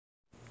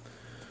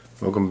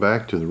Welcome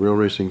back to the Real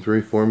Racing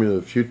 3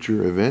 Formula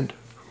Future event.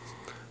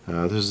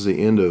 This is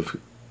the end of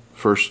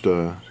first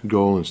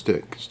goal in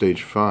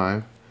stage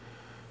 5.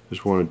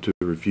 Just wanted to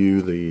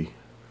review the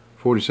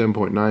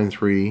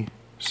 47.93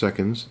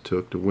 seconds it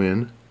took to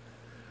win.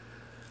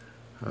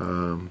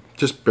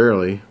 Just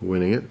barely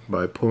winning it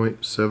by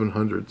 0.7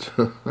 hundredths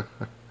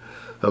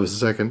of a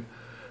second.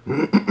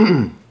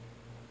 And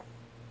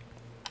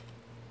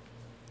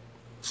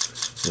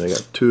I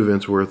got 2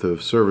 events worth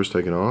of service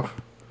taken off,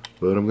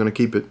 but I'm going to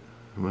keep it.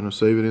 I'm going to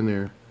save it in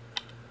there.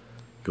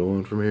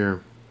 Going from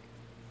here.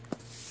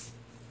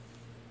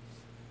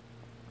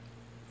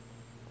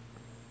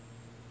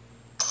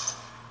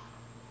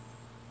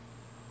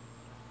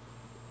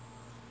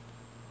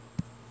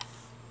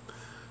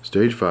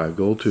 Stage 5,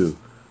 Goal 2.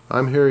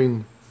 I'm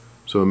hearing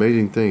some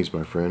amazing things,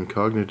 my friend.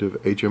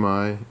 Cognitive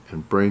HMI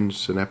and brain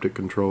synaptic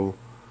control.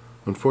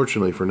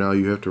 Unfortunately, for now,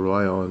 you have to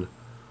rely on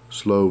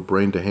slow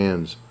brain to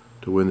hands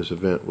to win this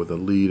event with a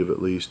lead of at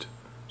least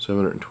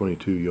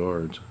 722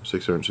 yards,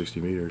 660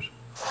 meters.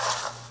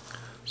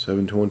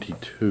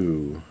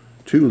 722.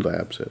 2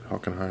 laps at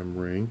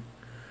Hockenheimring.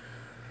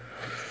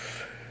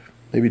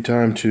 Maybe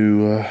time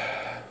to,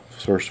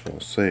 first of all,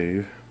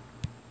 save.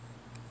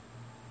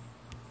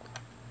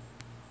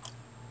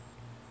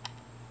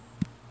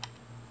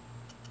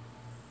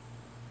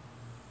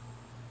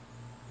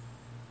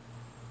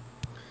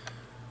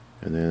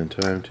 And then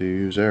time to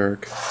use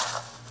Eric.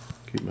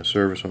 Keep my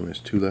service on this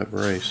 2-lap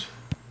race.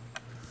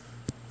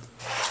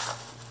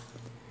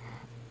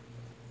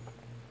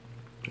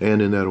 And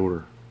in that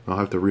order. I'll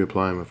have to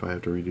reapply them if I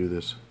have to redo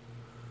this.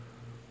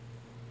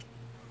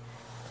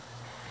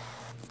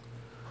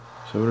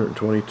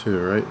 722,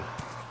 right?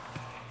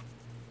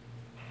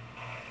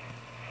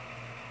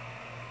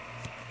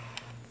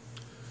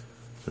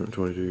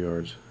 $722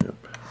 yards. Yep.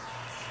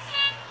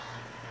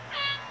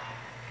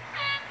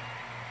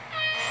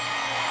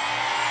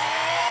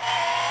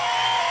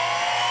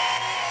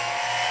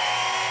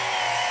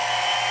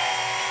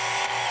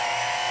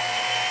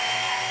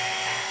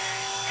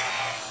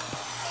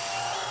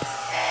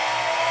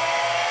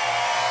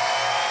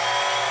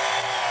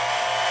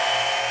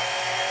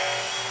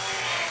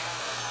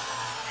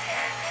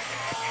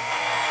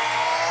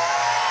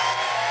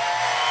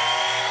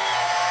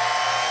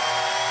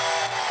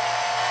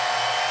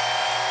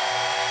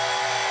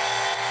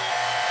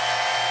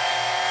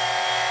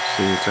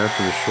 See, it's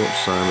after the short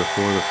sign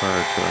before the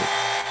fire truck.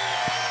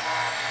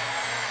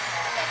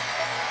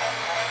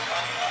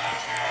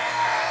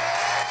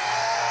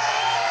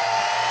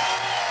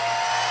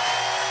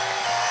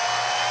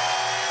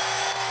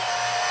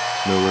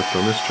 No lift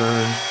on this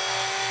turn.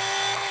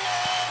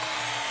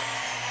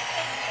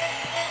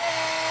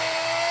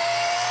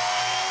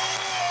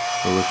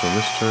 No lift on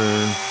this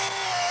turn.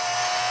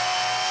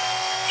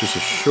 Just a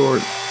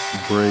short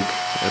break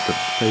at the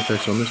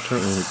apex on this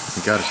turn.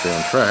 You got to stay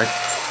on track.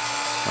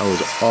 I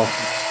was off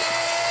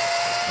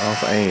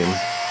aim.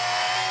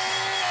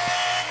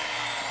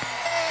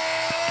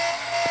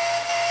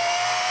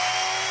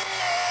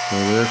 No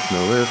lift, no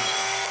lift.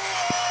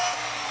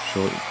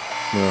 Short,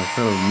 no,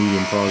 kind of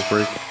medium pause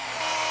break.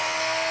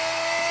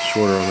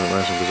 Shorter on that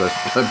last one because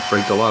I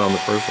braked a lot on the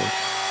first one.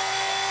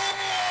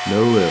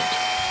 No lift.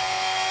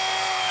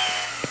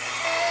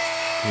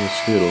 You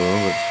see it a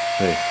little, but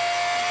hey.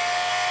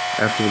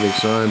 After the big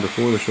sign,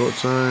 before the short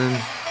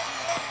sign.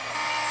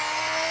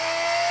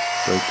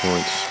 Break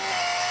points.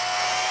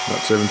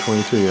 Not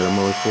 722 yet, I'm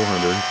only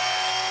 400.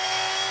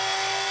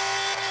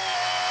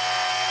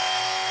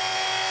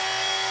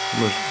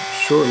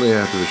 Shortly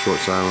after the short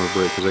sign on the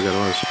brake because I got a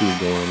lot of speed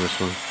going on this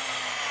one.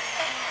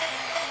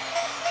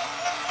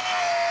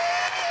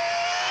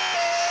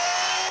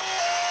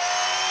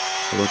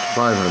 I looked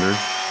 500.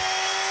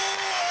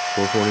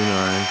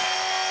 449.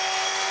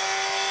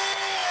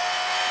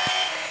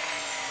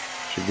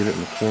 Should get it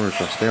in the corner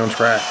so I stay on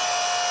track.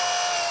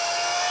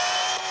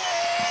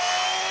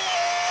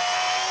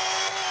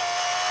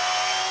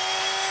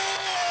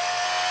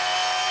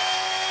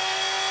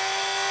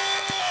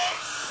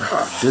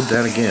 Did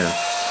that again.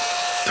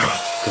 Oh,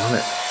 darn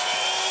it.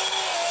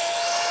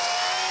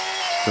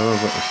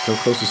 Still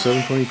close to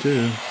 722.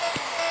 Even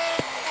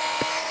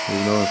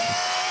though I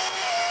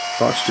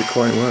botched it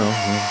quite well.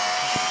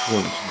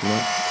 Well,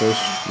 not close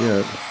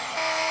yet.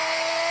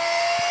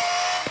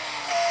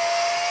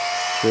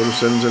 Short of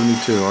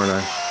 772, aren't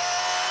I?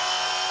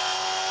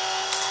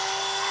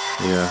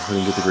 Yeah, I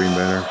didn't get the green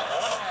banner.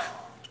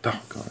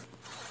 Oh, God.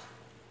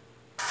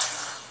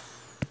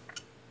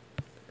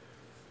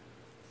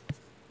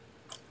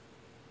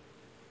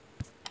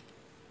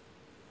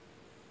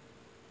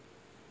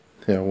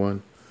 Yeah,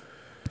 1.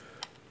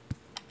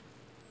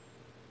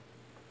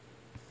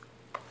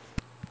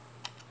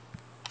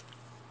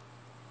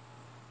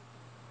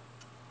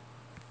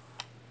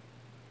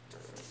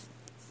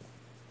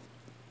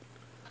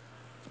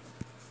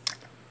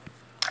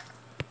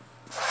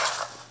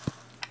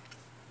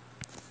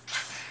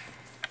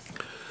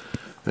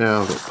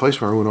 Now, the place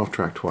where I went off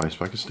track twice,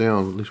 if I could stay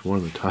on at least one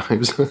of the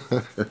times,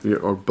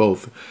 or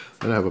both,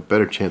 then I have a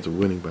better chance of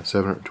winning by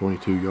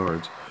 722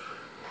 yards.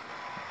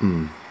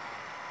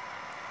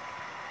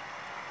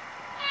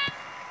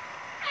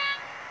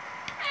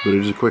 But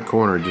it is a quick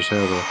corner. Just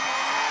have a,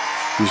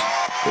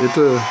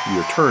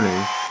 you're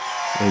turning,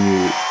 and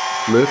you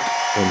lift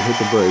and hit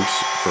the brakes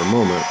for a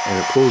moment, and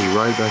it pulls you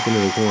right back into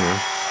the corner.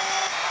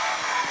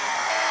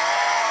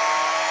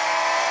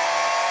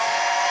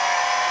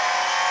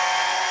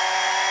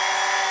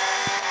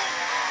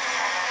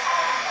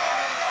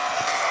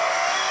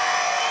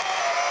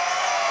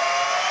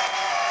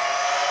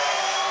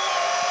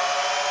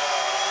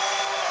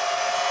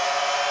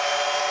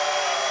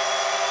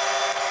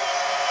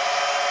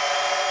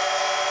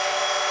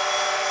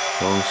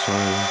 Long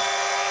sign,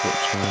 short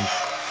sign,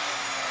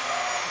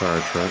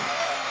 fire truck.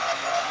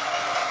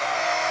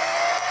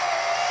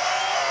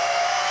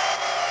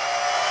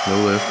 No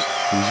lift,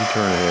 easy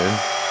turn ahead.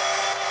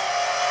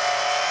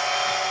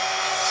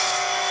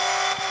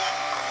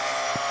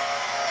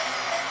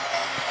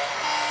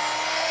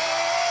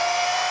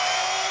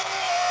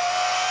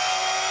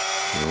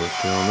 No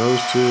lift on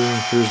those two.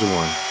 Here's the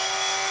one.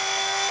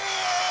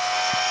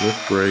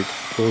 Lift brake,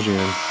 pulls you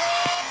in,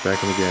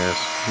 back on the gas,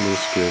 a little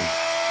skid.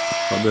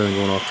 Not better than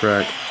going off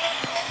track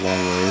long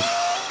ways.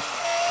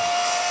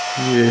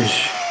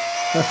 Yeesh.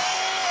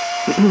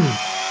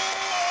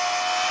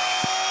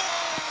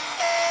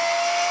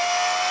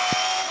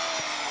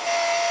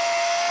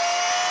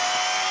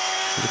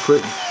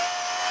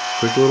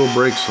 Quick little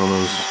brakes on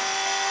those,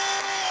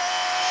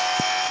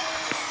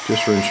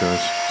 just for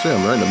insurance. See,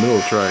 I'm right in the middle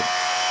of the track.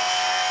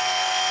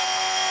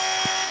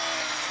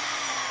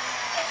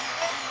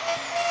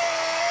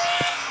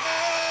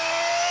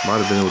 Might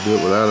have been able to do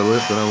it without a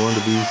lift, but I wanted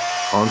to be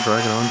on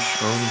track and on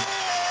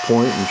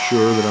point and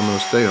sure that I'm going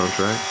to stay on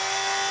track.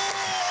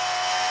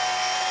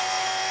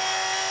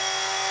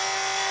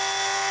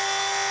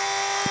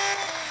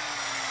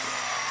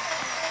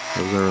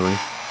 That was early.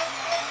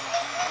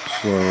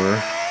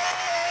 Slower.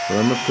 But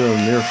I'm up to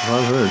near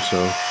 500, so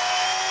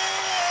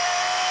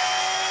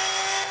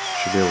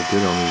should be able to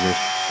get on these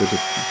next bit of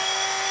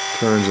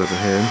turns up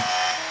ahead.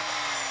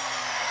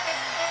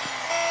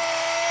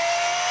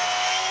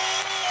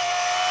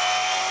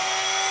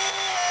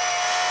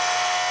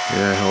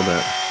 Yeah, I held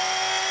that.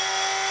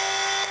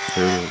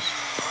 There it is.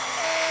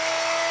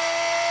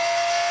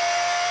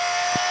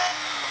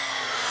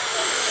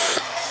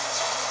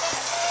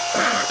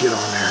 Get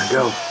on there and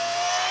go.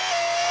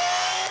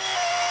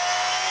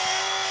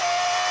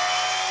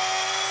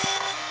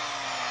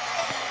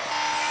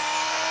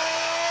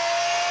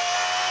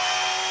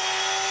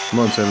 Come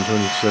on,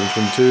 720,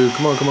 722.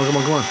 Come on, come on, come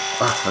on, come on.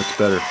 Ah, that's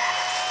better.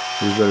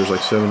 It was better. It was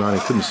like 790.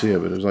 I couldn't see it,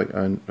 but it was like,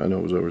 I know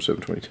it was over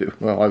 722.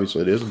 Well,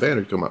 obviously it is. The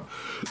banner come up.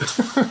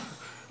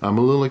 I'm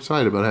a little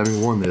excited about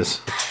having won this.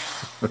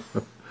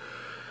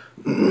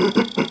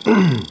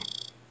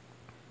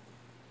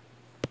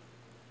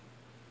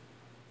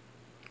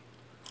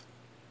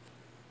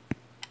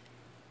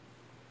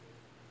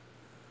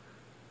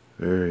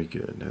 Very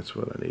good. That's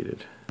what I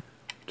needed.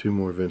 2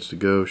 more events to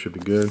go. Should be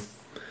good.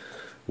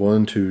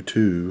 1, 2,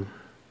 2.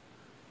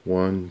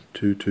 1,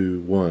 2,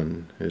 2,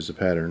 1 is the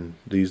pattern.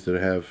 These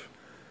that have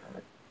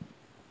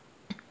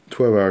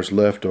 12 hours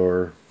left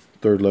are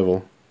 3rd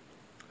level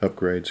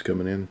upgrades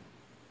coming in.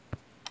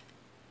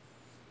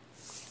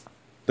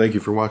 Thank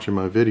you for watching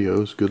my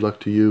videos. Good luck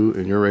to you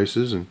in your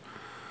races, and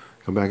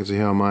come back and see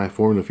how my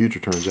Formula Future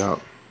turns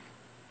out.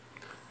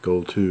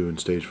 Goal 2 and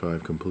Stage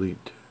 5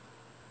 complete.